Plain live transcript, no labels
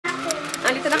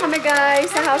guys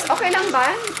sa house. Okay lang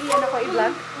ba? Iyan ako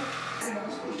i-vlog.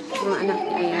 Mga anak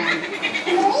niya, ayan.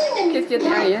 Cute-cute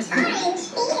na, ayan.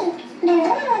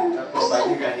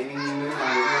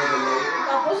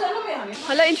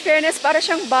 Hala, in fairness, para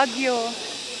siyang bagyo.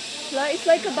 Hala, it's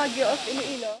like a bagyo of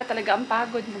Iloilo. Talaga ang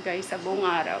pagod mo guys sa buong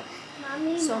araw.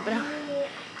 Sobrang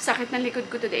sakit ng likod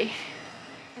ko today.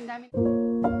 Ang dami.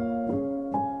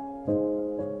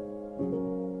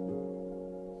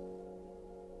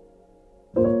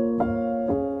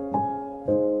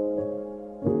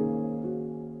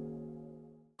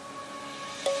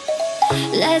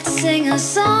 Let's sing a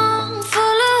song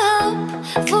full of hope,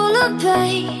 full of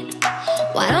pain.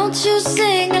 Why don't you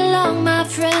sing along, my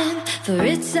friend? For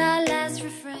it's our last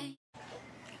refrain.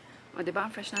 O, diba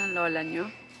ang fresh na ng lola nyo?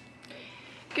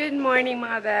 Good morning,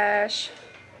 mga besh.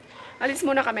 Alis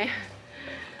muna kami.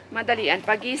 Madalian.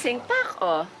 Pagising, tak,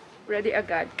 o. Ready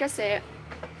agad. Kasi,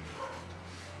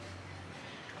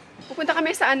 pupunta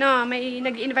kami sa ano, may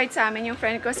nag-invite sa amin yung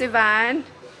friend ko, si Van.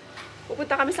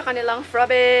 Pupunta kami sa kanilang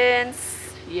province.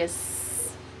 Yes.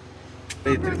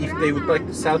 If they would like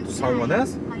to sell to someone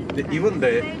else, even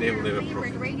they will have a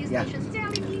profit. Yeah.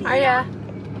 Arya.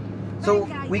 So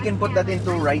we can put that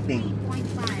into writing.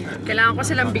 Kailangan ko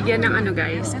silang bigyan ng ano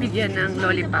guys, bigyan ng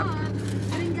lollipop.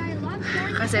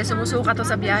 Kasi sumusuka to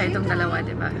sa biyahe itong dalawa,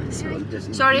 diba? So,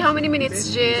 sorry, how many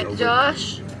minutes,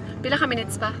 Josh? Pila ka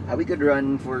minutes pa? We could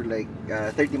run for like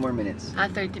 30 more minutes.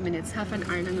 30 minutes. Half an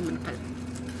hour lang naman pala.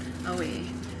 Away.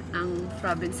 Ang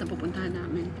province na pupuntahan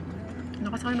namin.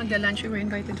 Ano kasi kami magla-lunch, we were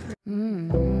invited for.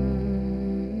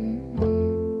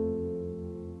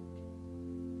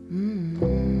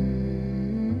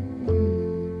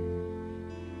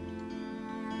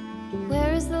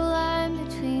 Where is the line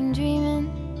between dreaming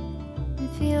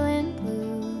and feeling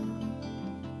blue?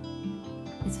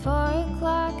 It's 4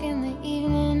 o'clock in the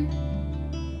evening.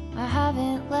 I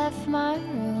haven't left my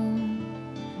room,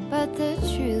 but the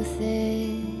truth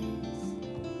is,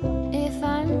 if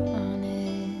I'm honest,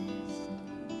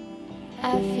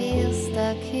 I feel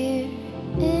stuck here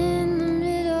in the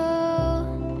middle.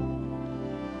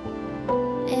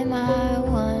 Am I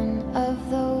one of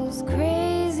those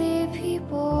crazy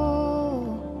people?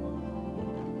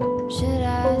 Should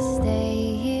I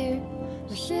stay here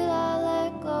or should I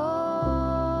let go?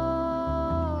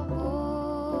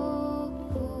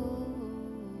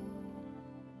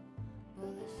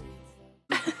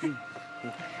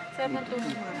 Sarap ng tulog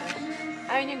mo.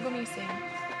 Ayaw niyang gumising.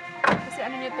 Kasi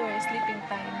ano niya to eh, sleeping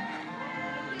time.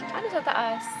 Ano sa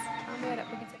taas? Mayroon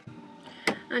pag isa.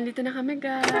 Andito na kami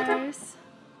guys.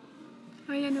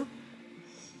 Ayan o.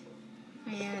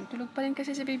 Ayan. Tulog pa rin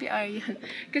kasi si baby Arya.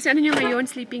 Kasi ano niya ngayon,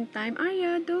 sleeping time.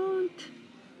 Arya, don't.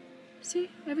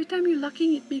 See, every time you're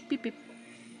locking it, make pip-pip.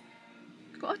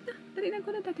 Go out na. Dali na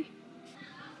ko na dati.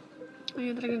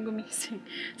 Ayun talagang gumising.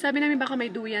 Sabi namin baka may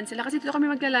duyan sila. Kasi dito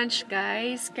kami magla-lunch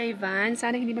guys. Kay Van.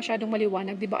 Sana hindi masyadong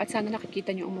maliwanag. Diba? At sana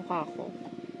nakikita nyo ang mukha ko.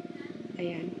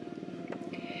 Ayan.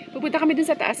 Pupunta kami dun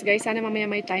sa taas guys. Sana mamaya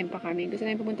may time pa kami. Gusto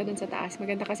namin pupunta dun sa taas.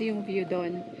 Maganda kasi yung view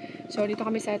dun. So dito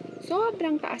kami sa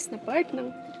sobrang taas na part ng...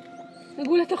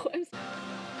 Nagulat ako.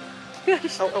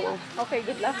 Okay,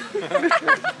 good luck.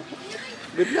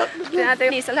 Good luck.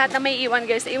 Sa lahat na may iwan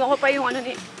guys. Iwan ko pa yung ano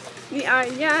ni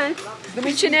Aryan.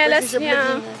 Yung chinelas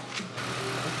niya.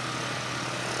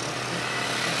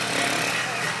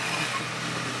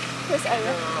 Where's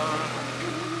Aryan?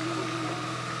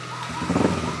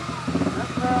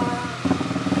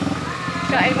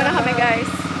 Kain mo na kami guys.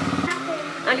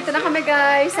 Andito na kami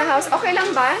guys sa house. Okay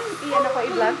lang ba? Iyan ako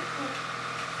i-vlog.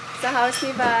 Sa house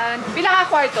ni Van. Pila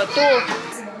ka kwarto?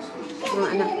 2. Mga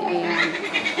anak niya, ayan.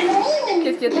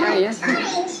 Cute-cute na ayan.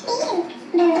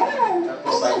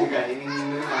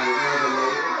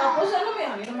 Tapos ano ba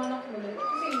yan? Yung naman ako ulit.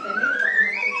 Kasi internet.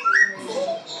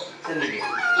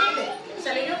 Sa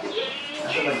liyo?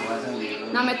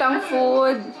 Namitang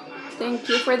food. Thank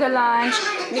you for the lunch.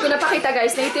 Hindi ko napakita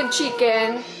guys. Native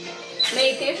chicken.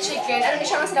 Native chicken. Ano di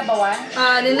siya mas nabawan?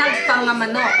 Linagpang nga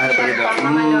manok. Ano pa ito?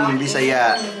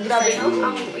 Bisaya. Grabe no?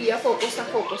 Ang focus na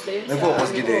focus na yun. May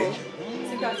focus gito eh.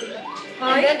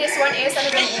 And then this one is ano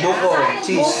ba? Buko,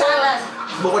 cheese.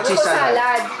 Buko cheese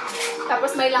salad.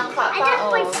 Tapos may langka pa.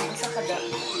 Oh, sa kada.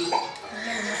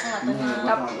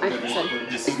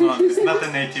 It's not a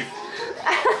native.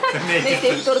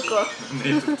 Native Turko.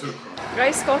 Native Turko.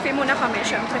 Rice coffee muna kami.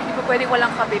 Siyempre, hindi pa pwedeng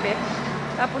walang kape, be.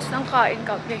 Tapos ng kain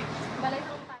kape.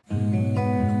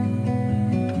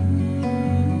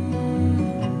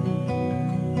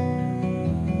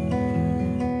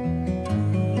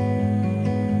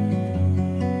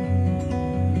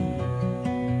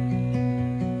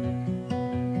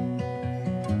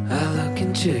 I look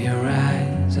into your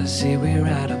eyes I see we're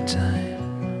out of time.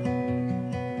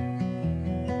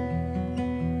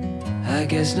 I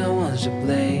guess no one's to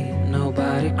blame,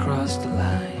 nobody crossed the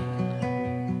line.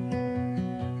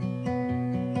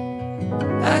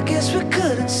 I guess we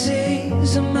couldn't see,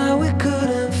 somehow we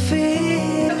couldn't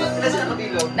feel.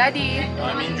 Daddy!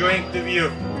 I'm enjoying the view.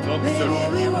 Maybe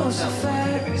we were so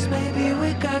fast, maybe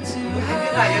we got too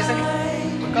high.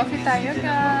 Coffee tayo,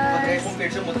 guys! Kaya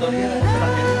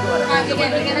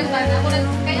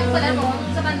pala mo,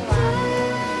 sa banwa,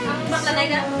 ang baklanay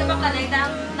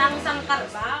ng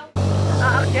sangkarbaw.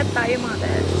 Aakyat tayo mga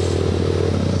guys.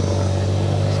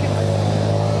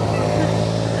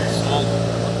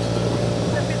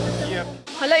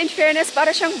 Hala, in fairness,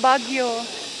 para siyang Baguio.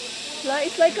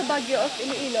 It's like a Baguio of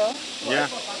Iloilo. Yeah.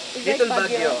 It's Little like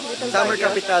Baguio, summer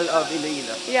capital of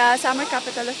Iloilo. Yeah, summer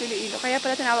capital of Iloilo. Kaya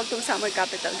pala tinawag tong summer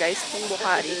capital, guys, itong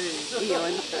Bukhari.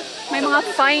 Iyon. May mga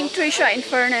fine tree siya, in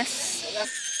fairness.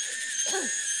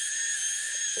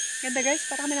 Ganda guys,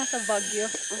 para kami nasa Baguio.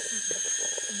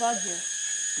 Baguio.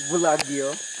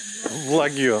 Baguio.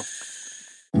 Vlogio.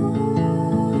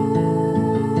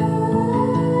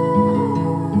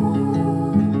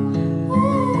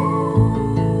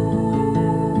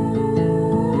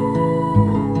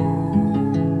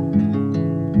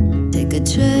 Take a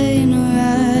train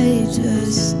ride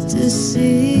just to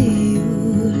see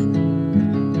you.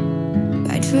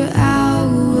 Ride for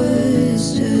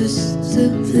hours just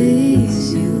to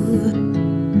please you.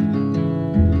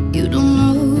 You don't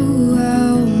know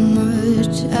how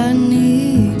much I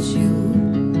need you.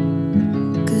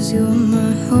 'Cause you're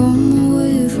my home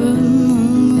away from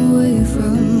home, away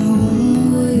from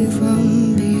home, away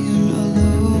from being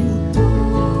alone.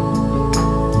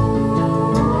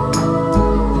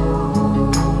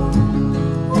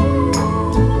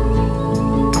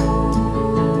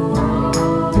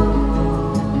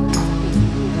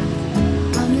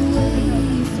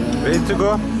 Ready to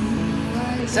go?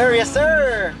 Sir, yes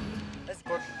sir! Let's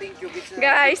go. Thank you, bitch.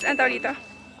 Guys, ang tawag dito?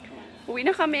 Uwi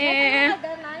na kami.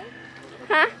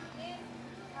 Ha?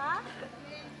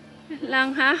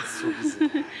 Lang ha?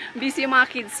 Busy yung mga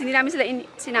kids. Hindi namin sila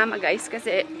sinama guys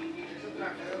kasi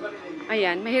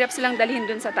ayan, mahirap silang dalhin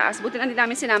dun sa taas. Buti lang hindi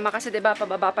namin sinama kasi diba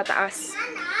pababa pataas.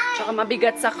 Tsaka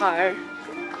mabigat sa car.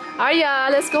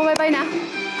 Arya, let's go. Bye-bye na.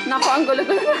 Naku, ang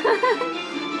gulo-gulo na.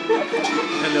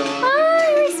 Hello. Hi,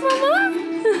 where's mama?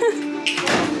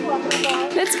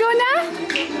 Let's go na.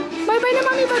 Bye-bye na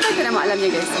mami. Bye-bye ka na. Alam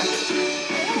niya guys.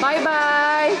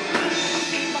 Bye-bye.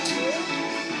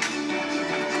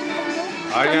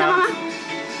 Arya.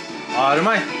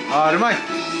 Armay. Armay.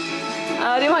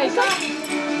 Armay ka.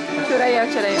 Churaya,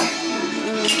 churaya.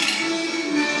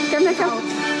 Come na, come.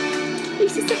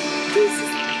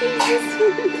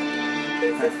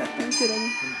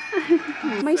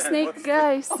 My snake,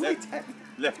 guys.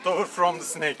 Left over from the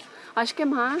snake.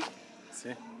 Ashkem, ha?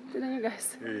 See? Tignan niyo,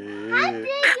 guys.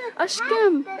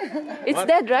 Ashkem. It's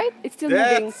dead, right? It's still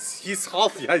moving. That's his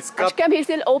half. Yeah, he's cut. Ashkem, he's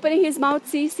still opening his mouth.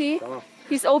 See?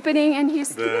 He's opening and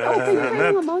he's still opening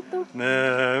his mouth.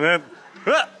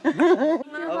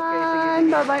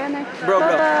 Bye-bye, Anak.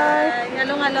 Bye-bye.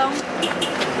 Ngalong-ngalong.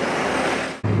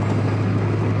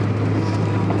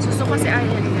 Susuko si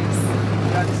Ariel, guys.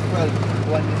 That is 12.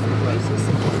 1 is 12. 1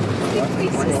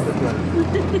 is 12. 12? 12. 1 is 12 lang.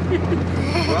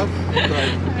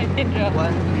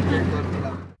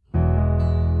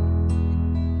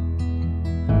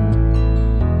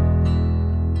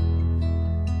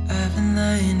 I've been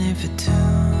lying here for too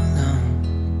long.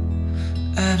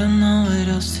 I don't know what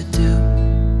else to do.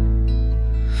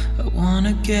 I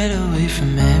wanna get away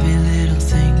from every little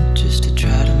thing just to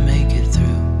try to make it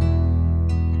through.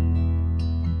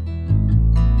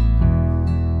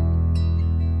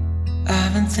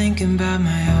 I've been thinking about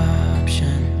my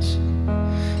options,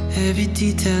 every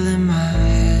detail in my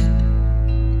head,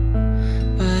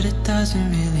 but it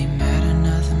doesn't really matter,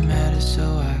 nothing matters,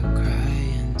 so I cry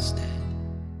instead.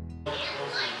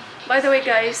 By the way,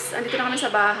 guys, andito na kami sa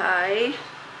bahay.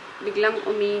 Biglang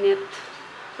uminit.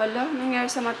 Wala, nangyari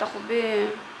sa mata ko, be.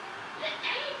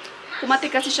 Kumati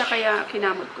kasi siya, kaya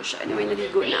kinamot ko siya. Anyway,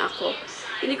 naligo na ako.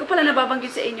 Hindi ko pala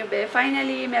nababanggit sa inyo, be.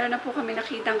 Finally, meron na po kami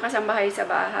nakitang kasambahay sa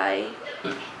bahay.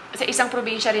 Sa isang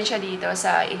probinsya rin siya dito,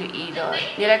 sa Iloilo.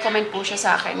 Nirecommend po siya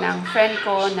sa akin ng friend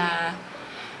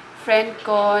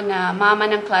ko na mama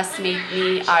ng classmate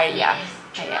ni Arya.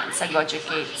 Ayan, sa Gojo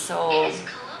Cake. So,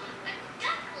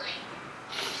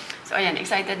 ayan,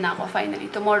 excited na ako. Finally,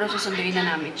 tomorrow susunduin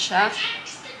na namin siya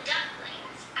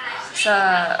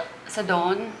sa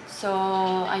Dawn. So,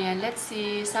 ayan, let's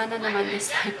see. Sana naman this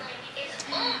time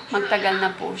magtagal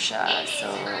na po siya.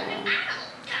 So,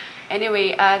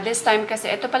 Anyway, this time kasi,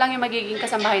 ito pa lang yung magiging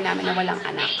kasambahay namin na walang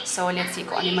anak. So, let's see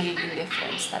kung ano yung magiging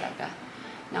difference talaga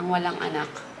ng walang anak.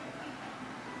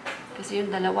 Kasi yung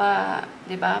dalawa,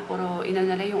 di ba, puro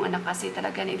inanala yung anak kasi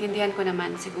talaga. Naiintindihan ko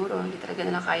naman, siguro, hindi talaga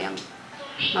nila kayang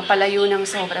mapalayo ng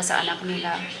sobra sa anak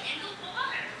nila.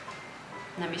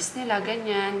 Na-miss nila,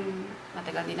 ganyan.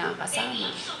 Matagal din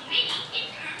nakakasama.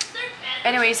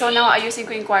 Anyway, so now, ayusin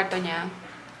ko yung kwarto niya.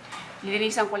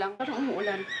 Nilinisan ko lang. Parang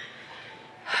umuulan.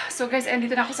 So guys,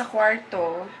 andito na ako sa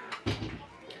kwarto.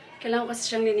 Kailangan ko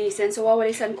kasi siyang linisin. So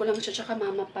wawalisan ko lang siya tsaka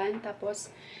mamapan. Tapos,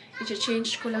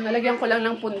 i-change ko lang. Nalagyan ko lang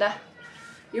ng punda.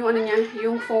 Yung ano niya,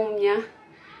 yung foam niya.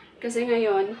 Kasi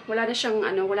ngayon, wala na siyang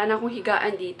wala na akong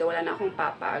higaan dito. Wala na akong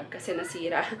papag kasi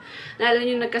nasira. Naalala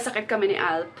niyo, nagkasakit kami ni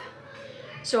Alp.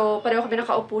 So, pareho kami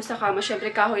nakaupo sa kama.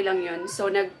 Siyempre, kahoy lang yun. So,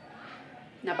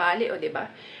 nabali, o diba?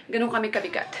 Ganun kami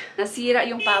kabigat. Nasira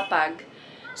yung papag.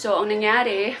 So, ang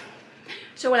nangyari,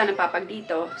 so wala nang papag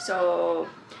dito. So,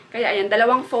 kaya ayan,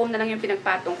 dalawang foam na lang yung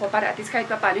pinagpatong ko para at least kahit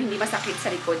pa paano hindi masakit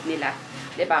sa likod nila.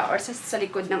 Diba? Or sa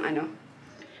likod ng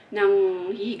ng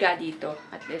hihiga dito.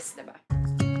 At least, diba?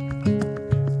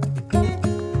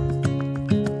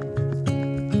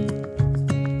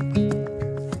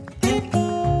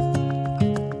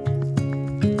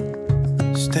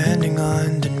 Standing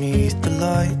underneath the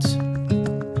lights,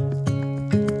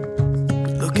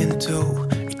 look into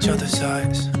each other's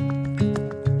eyes.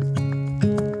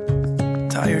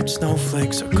 Tired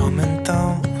snowflakes are coming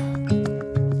down,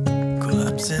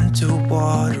 collapse into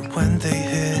water when they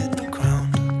hit the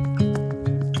ground.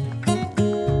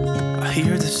 I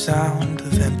hear the sound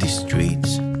of empty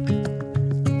streets.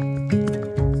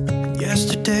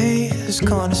 Yesterday has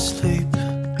gone to sleep.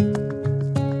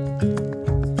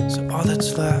 All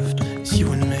that's left is you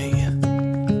and me.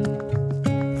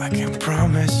 I can't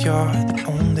promise you're the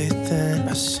only thing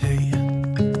I see.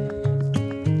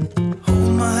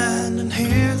 Hold my hand and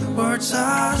hear the words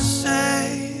I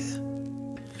say.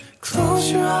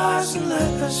 Close your eyes and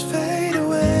let us fade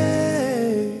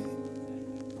away.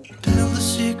 Build a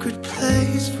secret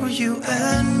place for you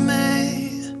and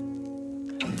me.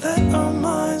 Let our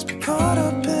minds be caught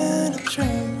up in a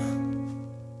dream.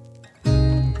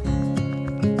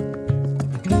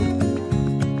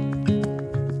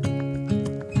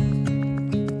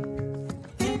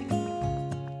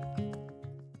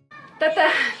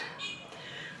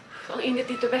 Ang init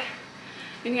dito ba?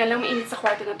 Yun nga lang, mainit sa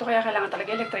kwarto na to, kaya kailangan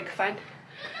talaga electric fan.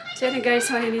 So yan guys,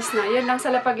 malinis na. Yan lang,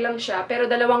 sa lapag lang siya. Pero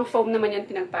dalawang foam naman yan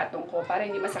pinagpatong ko para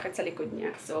hindi masakit sa likod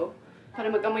niya. So, para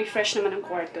mag-amoy fresh naman ang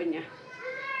kwarto niya.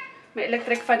 May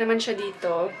electric fan naman siya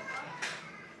dito.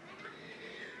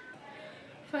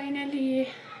 Finally.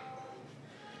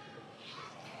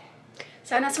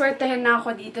 Sana swertehin na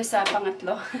ako dito sa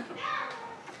pangatlo.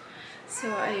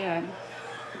 So, ayan.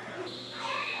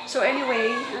 So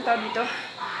anyway, ang tawag dito,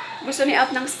 gusto ni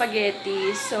Alp ng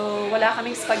spaghetti. So wala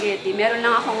kaming spaghetti. Meron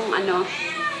lang akong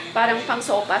parang pang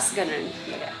sopas, ganun.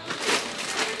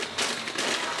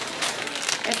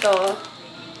 Ito.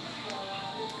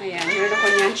 Ayan, meron ako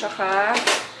niyan. Tsaka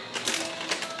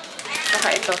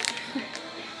ito.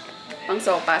 Pang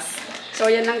sopas. So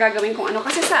yan lang gagawin kong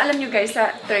Kasi alam nyo guys,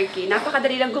 sa Turkey,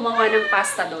 napakadali lang gumawa ng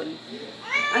pasta doon.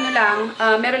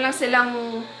 Meron lang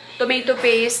silang tomato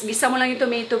paste, gisa mo lang yung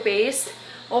tomato paste,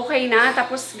 okay na.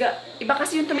 Tapos, iba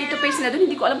kasi yung tomato paste na doon,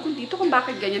 hindi ko alam kung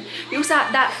bakit ganyan. Yung sa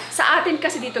atin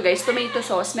kasi dito guys, tomato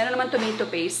sauce, meron naman tomato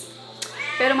paste.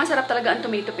 Pero masarap talaga ang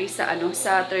tomato paste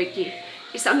sa Turkey.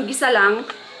 Isang gisa lang,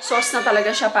 sauce na talaga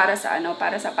siya para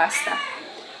sa pasta.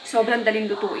 Sobrang daling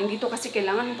lutuin. Dito kasi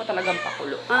kailangan mo pa talagang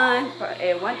pakuluan,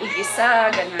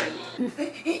 igisa, ganyan.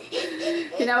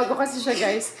 Tinawag ko kasi siya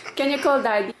guys, can you call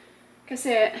daddy?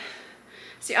 Kasi,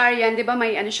 si Aryan, di ba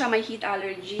may heat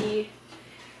allergy.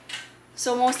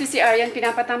 So mostly si Aryan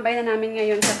pinapatambay na namin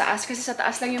ngayon sa taas kasi sa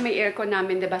taas lang yung may aircon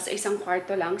namin, di ba, sa isang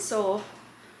kwarto lang. So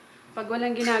pag wala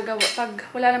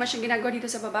naman siyang ginagawa dito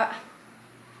sa baba,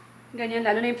 ganyan,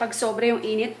 lalo na yung pag sobra yung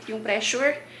init, yung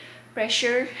pressure,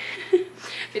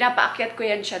 pinapaakyat ko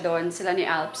yan siya doon, sila ni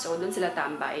Alp. So doon sila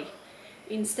tambay.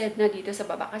 Instead na dito sa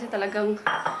baba. Kasi talagang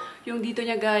yung dito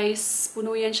niya guys,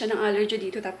 puno yan siya ng allergy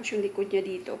dito. Tapos yung likod niya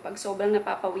dito, pag sobrang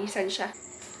napapawisan siya.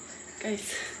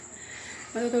 Guys,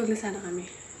 matutulog na sana kami.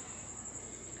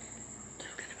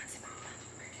 Tulog na naman si Papa.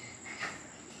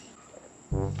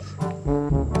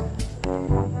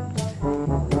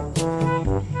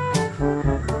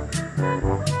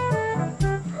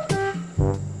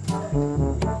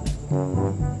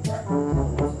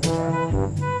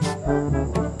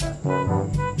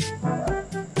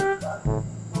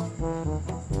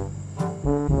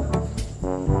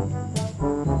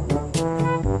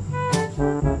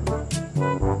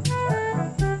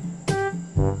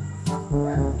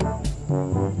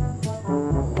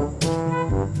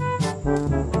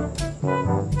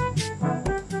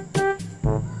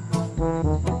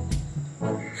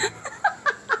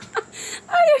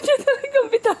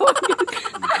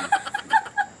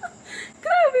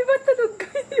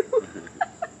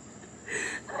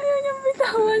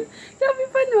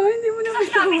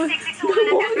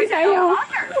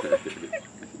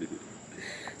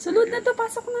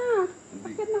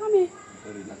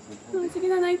 Oh, sige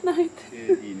na, night-night.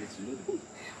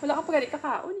 Wala ka pa gali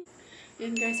kakaon.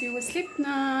 Yan guys, we will sleep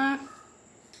na.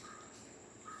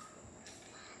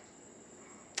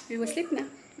 We will sleep na.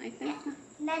 Night-night na.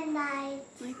 Night-night.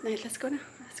 Night-night. Let's go na.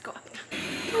 Let's go up na.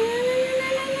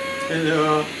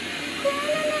 Hello.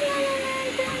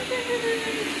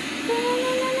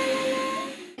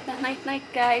 Night-night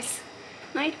guys.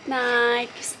 Night-night.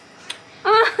 Kiss.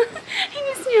 Ah!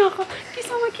 Hinis niya ako. Kiss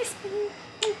mama, kiss.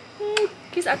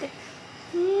 Kiss ate.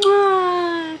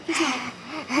 Mwah! Kiss mama.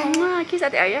 Mwah! Kiss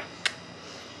ate Aya.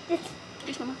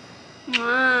 Kiss mama.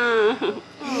 Mwah!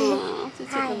 Oh, sweet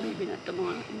ang baby na ito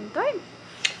mga time.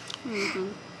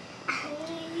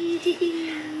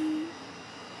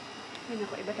 Ay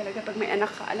naku, iba talaga pag may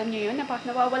anak ka. Alam niyo yun,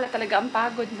 nawawala talaga ang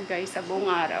pagod mo guys sa buong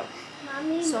araw.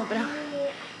 Sobrang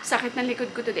sakit ng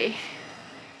likod ko today.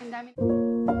 Ang dami.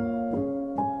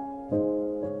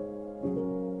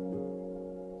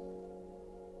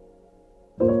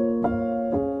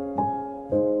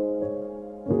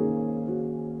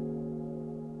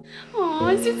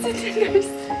 Oh, sweet guys.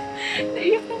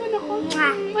 Naiyak naman ako.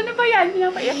 Ano ba yan?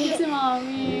 Pinapaiyak niya si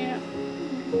mommy.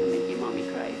 Make mommy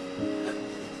cry.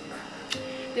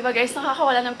 Diba guys,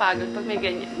 nakakawala ng pagod pag may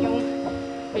ganyan. Yung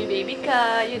may baby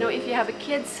ka, you know, if you have a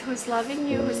kids who's loving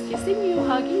you, who's kissing you,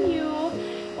 hugging you,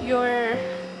 your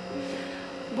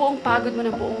buong pagod mo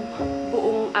na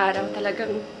buong araw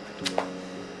talagang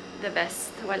the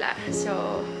best. Wala.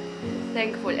 So,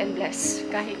 thankful and blessed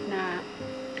kahit na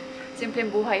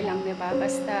simpleng buhay lang, diba?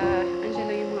 Basta, andyan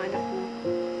lang yung mga anak mo.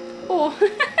 Oh,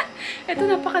 ito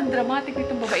napaka-dramatic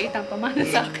nitong babaitang pamana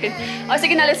sa akin. O,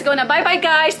 sige na, let's go na. Bye-bye,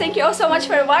 guys! Thank you all so much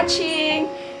for watching.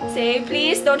 Say,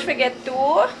 please don't forget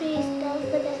to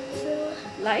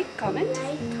like, comment,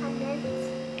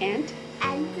 and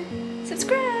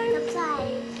subscribe.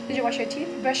 Did you wash your teeth?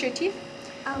 Brush your teeth?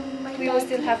 We will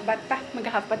still have bath pa.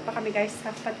 Mag-half bath pa kami, guys.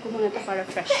 Half bath ko muna ito para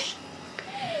fresh.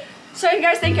 So,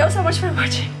 guys, thank you all so much for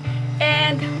watching.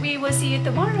 And we will see you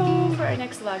tomorrow for our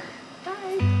next vlog.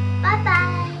 Bye!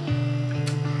 Bye-bye.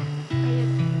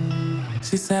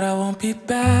 She said I won't be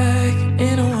back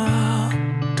in a while.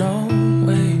 Don't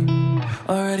wait.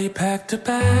 Already packed her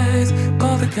bags,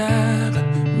 called the cab,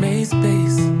 made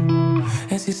space.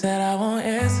 And she said I won't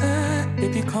answer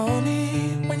if you call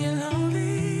me when you're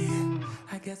lonely.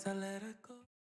 I guess I let her